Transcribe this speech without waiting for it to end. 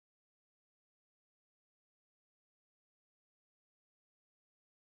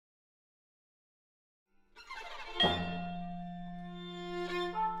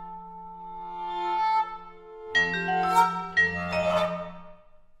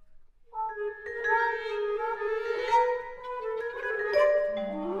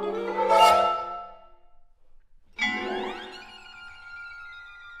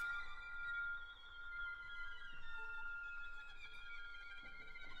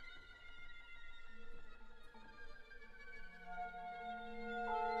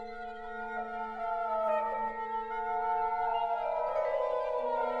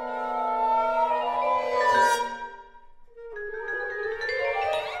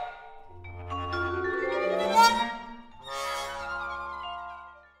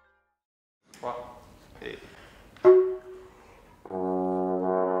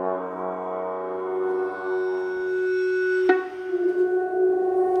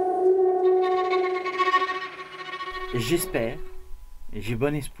J'espère, et j'ai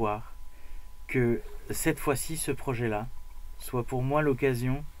bon espoir, que cette fois-ci, ce projet-là, soit pour moi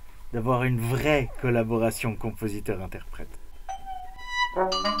l'occasion d'avoir une vraie collaboration compositeur-interprète.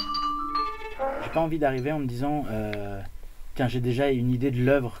 J'ai pas envie d'arriver en me disant tiens, j'ai déjà une idée de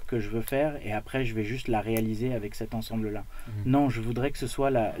l'œuvre que je veux faire et après je vais juste la réaliser avec cet ensemble-là. Non, je voudrais que ce soit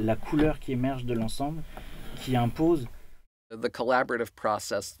la couleur qui émerge de l'ensemble, qui impose. The collaborative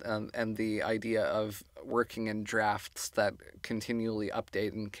process and the idea of working in drafts that continually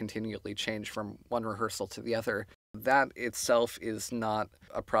update and continually change from one rehearsal to the other, that itself is not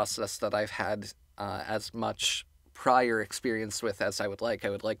a process that I've had as much prior experience with as I would like. I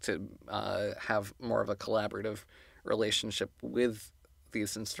would like to have more of a collaborative relationship with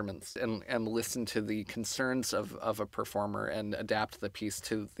these instruments and listen to the concerns of a performer and adapt the piece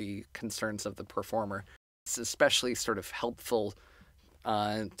to the concerns of the performer. It's especially sort of helpful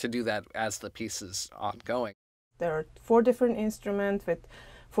to do that as the piece is ongoing. There are 4 different instruments with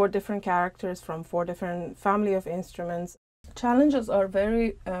 4 different characters from 4 different family of instruments. Challenges are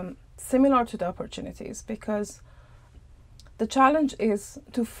very similar to the opportunities because the challenge is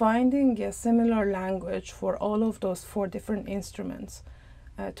to finding a similar language for all of those 4 different instruments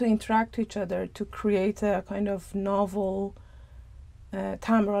to interact with each other, to create a kind of novel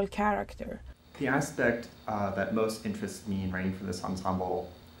timbral character. The aspect that most interests me in writing for this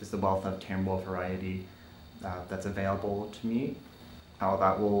ensemble is the wealth of timbral variety that's available to me, how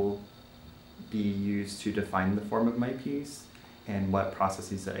that will be used to define the form of my piece, and what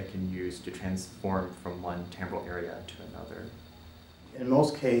processes that I can use to transform from one timbral area to another. In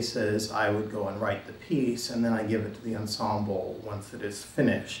most cases, I would go and write the piece, and then I give it to the ensemble once it is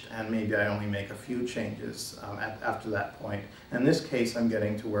finished, and maybe I only make a few changes after that point. In this case, I'm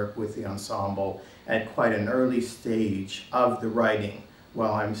getting to work with the ensemble at quite an early stage of the writing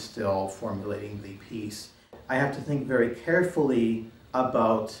while I'm still formulating the piece. I have to think very carefully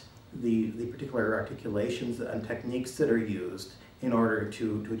about the particular articulations and techniques that are used in order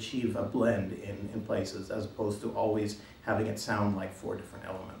to achieve a blend in places, as opposed to always having it sound like 4 different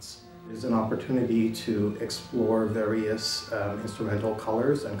elements. There's an opportunity to explore various instrumental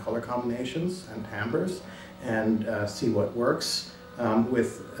colors and color combinations and timbres and see what works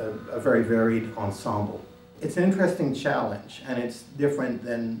with a very varied ensemble. It's an interesting challenge, and it's different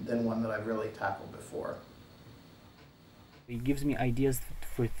than one that I've really tackled before. It gives me ideas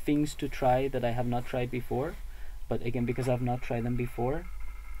for things to try that I have not tried before. But again, because I've not tried them before,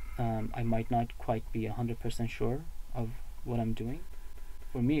 I might not quite be 100% sure of what I'm doing.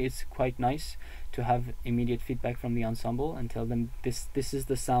 For me, it's quite nice to have immediate feedback from the ensemble and tell them this is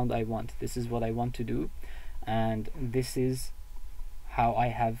the sound I want, this is what I want to do, and this is how I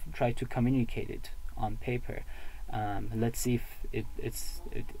have tried to communicate it on paper. Let's see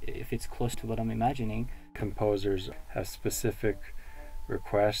if it's close to what I'm imagining. Composers have specific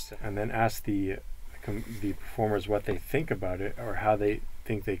requests and then ask the performers what they think about it or how they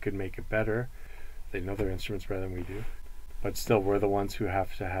think they could make it better. They know their instruments better than we do, but still we're the ones who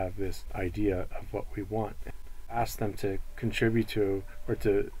have to have this idea of what we want. Ask them to contribute to or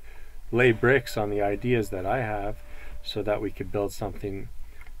to lay bricks on the ideas that I have so that we could build something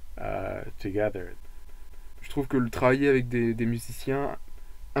together. Je trouve que le travailler avec des musiciens,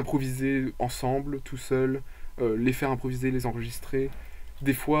 improviser ensemble, tout seul, les faire improviser, les enregistrer,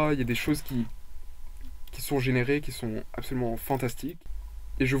 des fois il y a des choses qui sont générées, qui sont absolument fantastiques.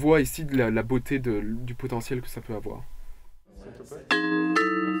 Et je vois ici de la beauté du potentiel que ça peut avoir.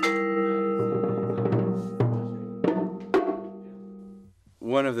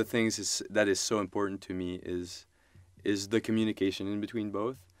 One of the things that is so important to me is the communication in between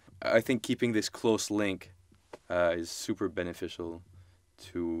both. I think keeping this close link is super beneficial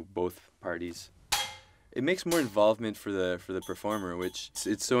to both parties. It makes more involvement for the performer, which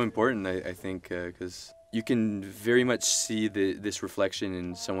it's so important, I think, because you can very much see this reflection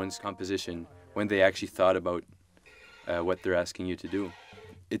in someone's composition when they actually thought about what they're asking you to do.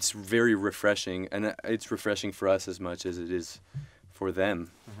 It's very refreshing, and it's refreshing for us as much as it is for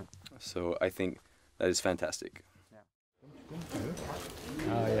them. So I think that is fantastic.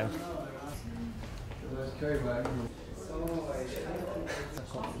 Oh yeah.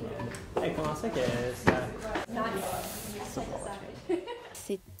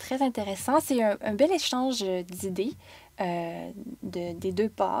 C'est très intéressant. C'est un bel échange d'idées des deux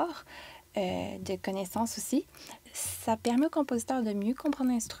parts, de connaissances aussi. Ça permet au compositeur de mieux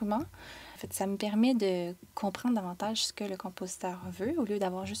comprendre l'instrument. En fait, ça me permet de comprendre davantage ce que le compositeur veut, au lieu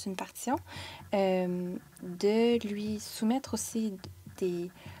d'avoir juste une partition. De lui soumettre aussi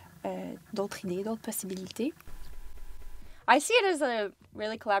d'autres idées, d'autres possibilités. I see it as a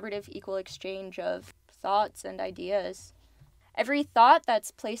really collaborative, equal exchange of thoughts and ideas. Every thought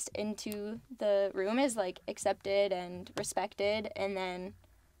that's placed into the room is like accepted and respected, and then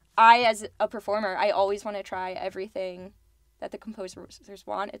I, as a performer, I always want to try everything that the composers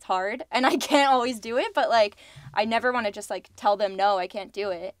want. It's hard, and I can't always do it, but like I never want to just like tell them no, I can't do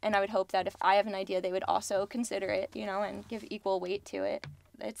it. And I would hope that if I have an idea, they would also consider it, you know, and give equal weight to it.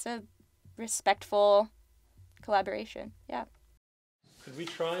 It's a respectful collaboration. Yeah. Could we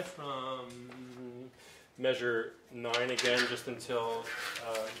try from measure 9 again, just until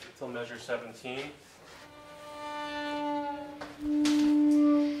measure 17?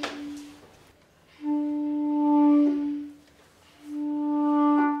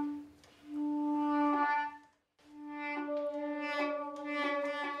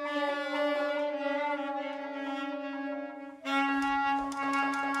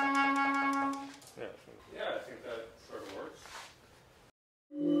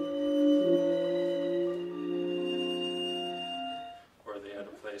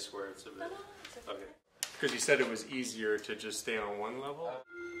 Where it's a bit okay, because you said it was easier to just stay on one level.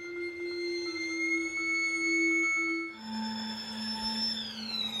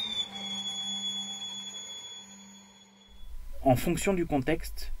 En fonction du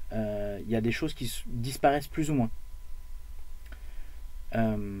contexte, y a des choses qui disparaissent plus ou moins.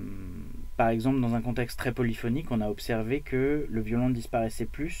 Par exemple, dans un contexte très polyphonique, on a observé que le violon disparaissait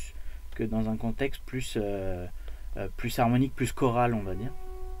plus que dans un contexte plus harmonique, plus choral, on va dire.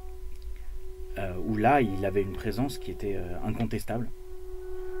 Où là, il avait une présence qui était incontestable.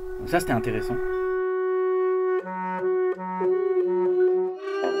 Donc ça, c'était intéressant.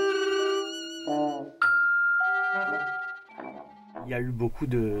 Il y a eu beaucoup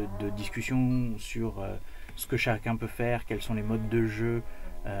de discussions sur ce que chacun peut faire, quels sont les modes de jeu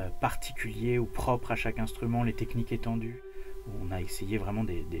particuliers ou propres à chaque instrument, les techniques étendues. On a essayé vraiment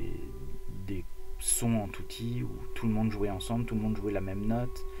des sons en tutti, où tout le monde jouait ensemble, tout le monde jouait la même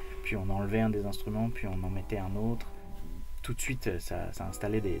note, puis on enlevait un des instruments, puis on en mettait un autre. Tout de suite, ça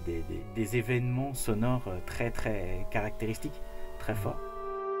installait des événements sonores très très caractéristiques, très forts.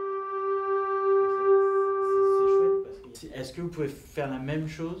 C'est chouette parce que est-ce que vous pouvez faire la même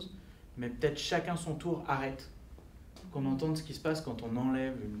chose, mais peut-être chacun son tour arrête, qu'on entende ce qui se passe quand on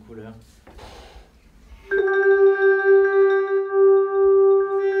enlève une couleur.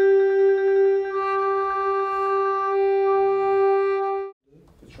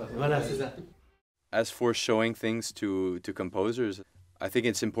 Voilà, c'est ça. As for showing things to composers, I think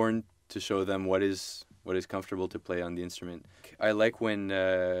it's important to show them what is comfortable to play on the instrument. I like when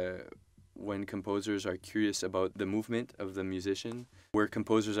composers are curious about the movement of the musician, where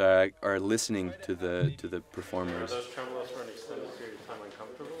composers are listening to the performers. Are those tremolos for an extended period of time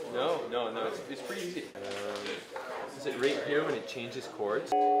uncomfortable? No, it's pretty easy. Is it right here when it changes chords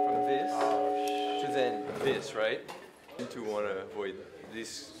from this to then this, right? To want to avoid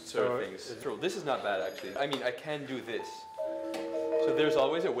these sort of things. This is not bad, actually. I mean, I can do this. So there's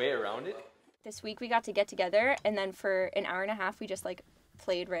always a way around it. This week we got to get together, and then for an hour and a half we just like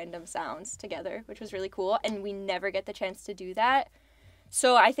played random sounds together, which was really cool, and we never get the chance to do that.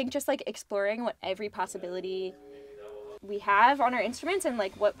 So I think just like exploring what every possibility we have on our instruments and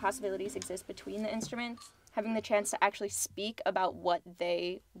like what possibilities exist between the instruments, having the chance to actually speak about what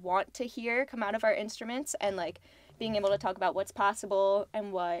they want to hear come out of our instruments, and like being able to talk about what's possible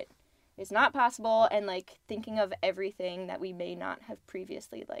and what is not possible, and like thinking of everything that we may not have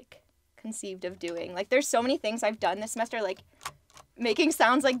previously like conceived of doing. Like there's so many things I've done this semester, like making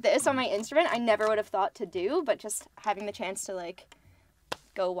sounds like this on my instrument I never would have thought to do, but just having the chance to like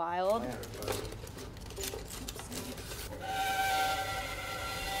go wild.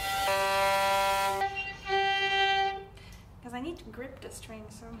 Because I need to grip the string,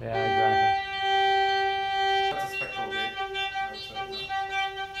 so... Yeah, exactly. That's a spectral gauge.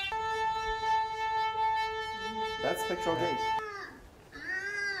 That's spectral gauge.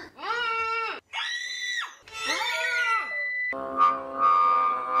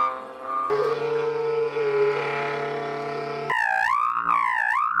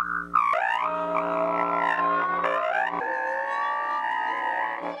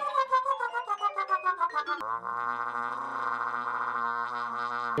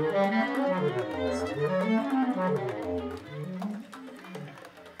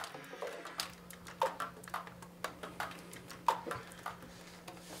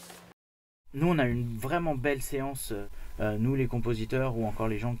 Nous, on a une vraiment belle séance, nous les compositeurs ou encore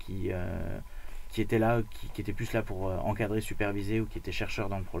les gens qui étaient là, qui étaient plus là pour encadrer, superviser ou qui étaient chercheurs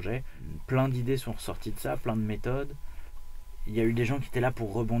dans le projet. Plein d'idées sont ressorties de ça, plein de méthodes. Il y a eu des gens qui étaient là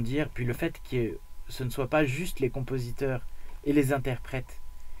pour rebondir. Puis le fait que ce ne soit pas juste les compositeurs et les interprètes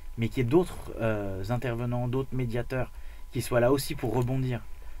mais qu'il y ait d'autres intervenants, d'autres médiateurs qui soient là aussi pour rebondir,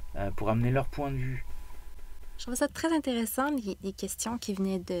 pour amener leur point de vue. Je trouve ça très intéressant, les questions qui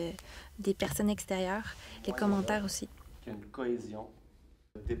venaient des personnes extérieures, les commentaires aussi. Il y a une cohésion,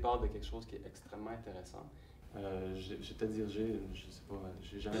 le départ de quelque chose qui est extrêmement intéressant. Je vais te dire, je sais pas,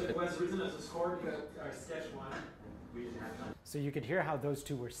 j'ai jamais fait... So you could hear how those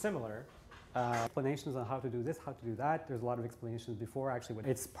two were similar. Explanations on how to do this, how to do that. There's a lot of explanations before actually.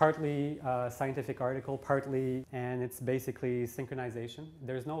 It's partly a scientific article, partly, and it's basically synchronization.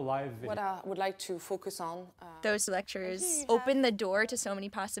 There's no live video. What I would like to focus on... Those lectures open the door to so many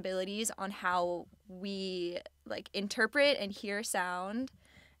possibilities on how we like interpret and hear sound,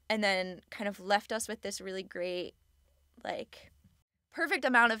 and then kind of left us with this really great, like, perfect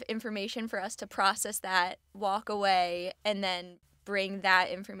amount of information for us to process that, walk away, and then bring that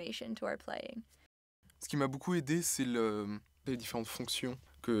information to our playing. Ce qui m'a beaucoup aidé, c'est les différentes fonctions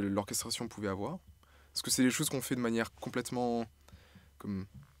que l'orchestration pouvait avoir. Parce que c'est des choses qu'on fait de manière complètement comme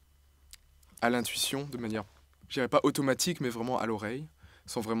à l'intuition, de manière, je dirais pas automatique, mais vraiment à l'oreille,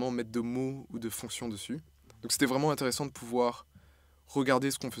 sans vraiment mettre de mots ou de fonctions dessus. Donc c'était vraiment intéressant de pouvoir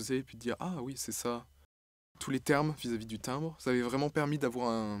regarder ce qu'on faisait et puis de dire « Ah oui, c'est ça ». Tous les termes vis-à-vis du timbre, ça avait vraiment permis d'avoir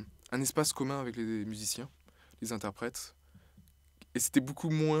un espace commun avec les musiciens, les interprètes. Et c'était beaucoup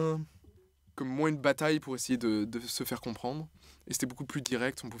moins une bataille pour essayer de se faire comprendre. Et c'était beaucoup plus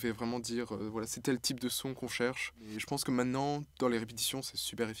direct, on pouvait vraiment dire voilà, c'est tel type de son qu'on cherche. Et je pense que maintenant, dans les répétitions, c'est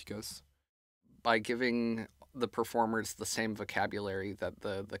super efficace. By giving the performers the same vocabulary that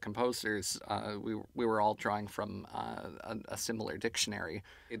the composers, we were all drawing from a similar dictionary.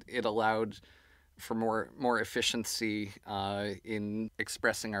 It allowed for more efficiency in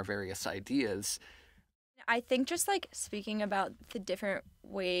expressing our various ideas. I think just like speaking about the different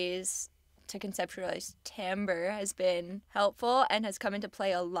ways to conceptualize timbre has been helpful and has come into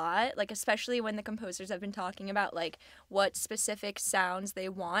play a lot, like especially when the composers have been talking about like what specific sounds they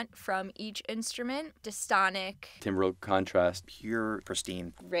want from each instrument. Dystonic, Timbral contrast, pure,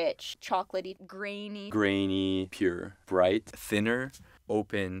 pristine, rich, chocolatey, grainy, pure, bright, thinner,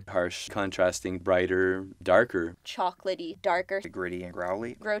 open, harsh, contrasting, brighter, darker. Chocolatey, darker, gritty and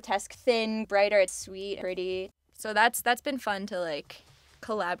growly. Grotesque, thin, brighter, it's sweet, pretty. So that's been fun to like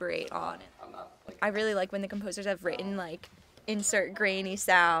collaborate on. I really like when the composers have written like insert grainy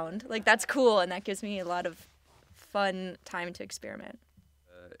sound. Like that's cool, and that gives me a lot of fun time to experiment.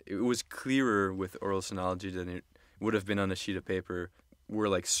 It was clearer with oral sonology than it would have been on a sheet of paper. We're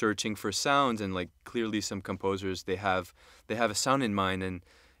like searching for sounds, and like clearly some composers they have a sound in mind, and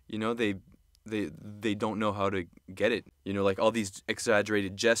you know they don't know how to get it. You know, like all these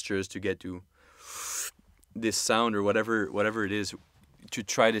exaggerated gestures to get to this sound or whatever it is, to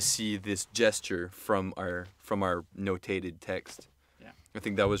try to see this gesture from our notated text. Yeah. I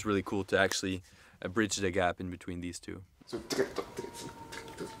think that was really cool to actually bridge the gap in between these two.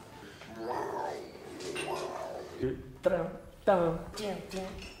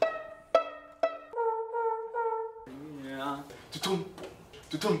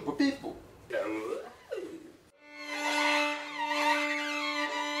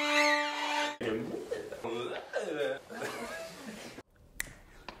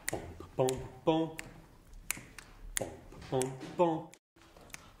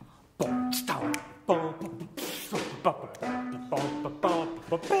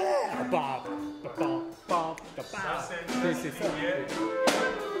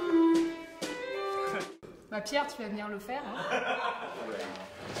 Bah Pierre, tu vas venir le faire, hein?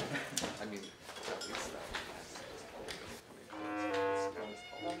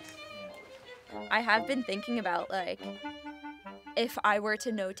 I have been thinking about like if I were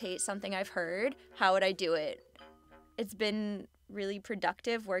to notate something I've heard, how would I do it? It's been really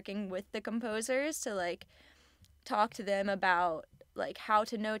productive working with the composers to like talk to them about like how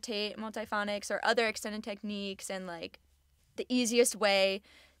to notate multiphonics or other extended techniques, and like the easiest way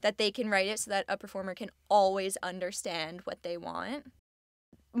that they can write it so that a performer can always understand what they want.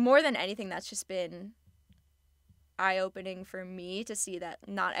 More than anything, that's just been eye-opening for me to see that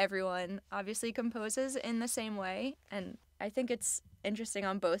not everyone obviously composes in the same way, and I think it's interesting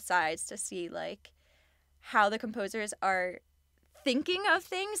on both sides to see like how the composers are thinking of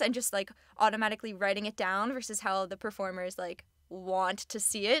things and just like automatically writing it down versus how the performers like want to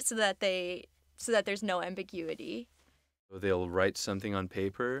see it so that there's no ambiguity. They'll write something on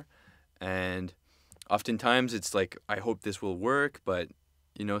paper, and oftentimes it's like, I hope this will work, but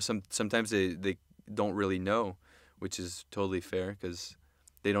you know, sometimes they don't really know, which is totally fair because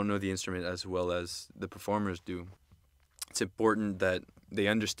they don't know the instrument as well as the performers do. It's important that they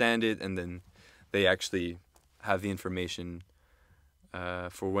understand it and then they actually have the information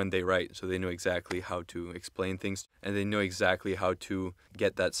for when they write, so they know exactly how to explain things and they know exactly how to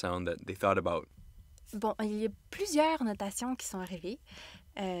get that sound that they thought about. Bon, il y a plusieurs notations qui sont arrivées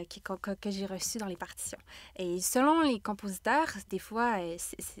que j'ai reçues dans les partitions. Et selon les compositeurs, des fois,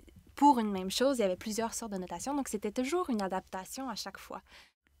 pour une même chose, il y avait plusieurs sortes de notations, donc c'était toujours une adaptation à chaque fois.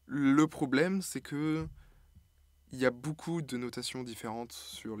 Le problème, c'est que il y a beaucoup de notations différentes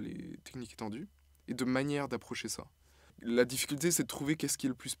sur les techniques étendues et de manières d'approcher ça. La difficulté, c'est de trouver qu'est-ce qui est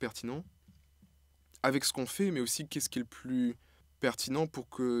le plus pertinent avec ce qu'on fait, mais aussi qu'est-ce qui est le plus pertinent pour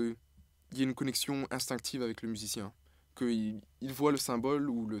qu'il y ait une connexion instinctive avec le musicien. Qu'il voit le symbole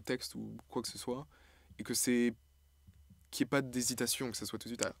ou le texte ou quoi que ce soit et que qu'il n'y ait pas d'hésitation, que ça soit tout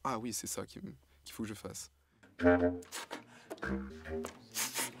de suite « Ah oui, c'est ça qu'il faut que je fasse ».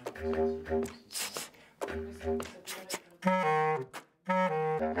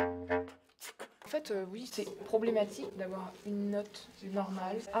 En fait, oui, c'est problématique d'avoir une note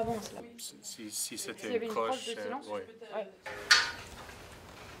normale avant cela. Si c'était S'il y avait une croche de silence, ouais.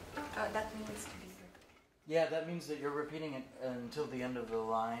 That means to be... Yeah, that means that you're repeating it until the end of the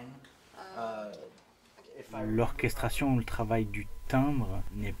line. L'orchestration, le travail du timbre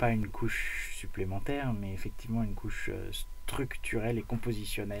n'est pas une couche supplémentaire, mais effectivement une couche structurelle et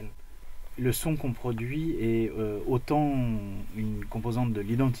compositionnelle. Le son qu'on produit est autant une composante de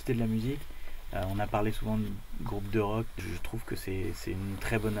l'identité de la musique. On a parlé souvent de groupe de rock. Je trouve que c'est une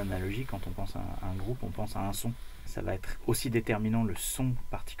très bonne analogie. Quand on pense à un groupe, on pense à un son. Ça va être aussi déterminant le son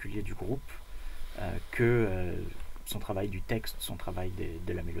particulier du groupe que son travail du texte, son travail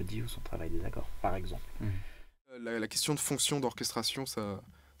de la mélodie ou son travail des accords, par exemple. La question de fonction d'orchestration, ça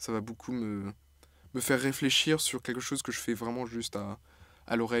va beaucoup me faire réfléchir sur quelque chose que je fais vraiment juste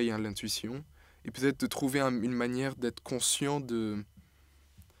à l'oreille, à l'intuition, et peut-être de trouver une manière d'être conscient de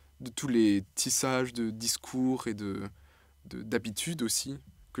tous les tissages de discours et d'habitudes aussi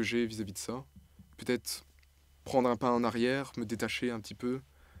que j'ai vis-à-vis de ça. Peut-être prendre un pas en arrière, me détacher un petit peu,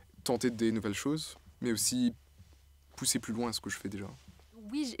 tenter des nouvelles choses, mais aussi pousser plus loin ce que je fais déjà.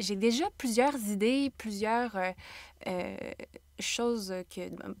 Oui, j'ai déjà plusieurs idées, plusieurs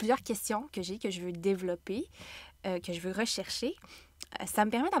plusieurs questions que je veux développer, que je veux rechercher. Ça me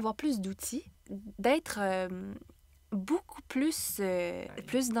permet d'avoir plus d'outils, d'être beaucoup plus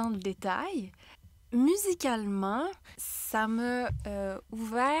dans le détail. Musicalement, ça m'a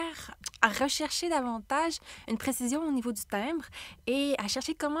ouvert à rechercher davantage une précision au niveau du timbre et à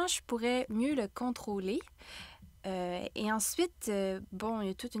chercher comment je pourrais mieux le contrôler. Et ensuite, il y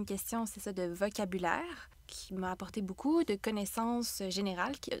a toute une question, c'est ça, de vocabulaire qui m'a apporté beaucoup de connaissances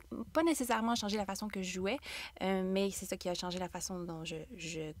générales, qui n'a pas nécessairement changé la façon que je jouais, mais c'est ça qui a changé la façon dont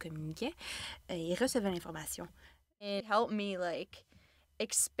je communiquais et recevais l'information. It helped me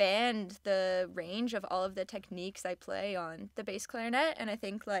expand the range of all of the techniques I play on the bass clarinet, and I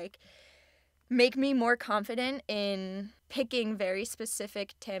think make me more confident in picking very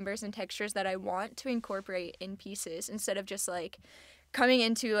specific timbres and textures that I want to incorporate in pieces instead of just coming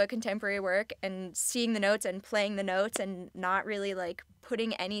into a contemporary work and seeing the notes and playing the notes and not really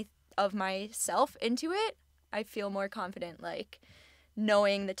putting any of myself into it. I feel more confident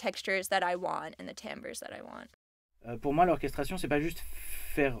knowing the textures that I want and the timbres that I want. Pour moi, l'orchestration, c'est pas juste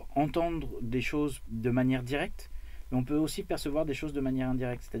faire entendre des choses de manière directe, mais on peut aussi percevoir des choses de manière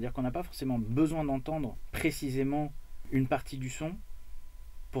indirecte. C'est-à-dire qu'on n'a pas forcément besoin d'entendre précisément une partie du son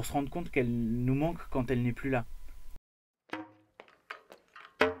pour se rendre compte qu'elle nous manque quand elle n'est plus là.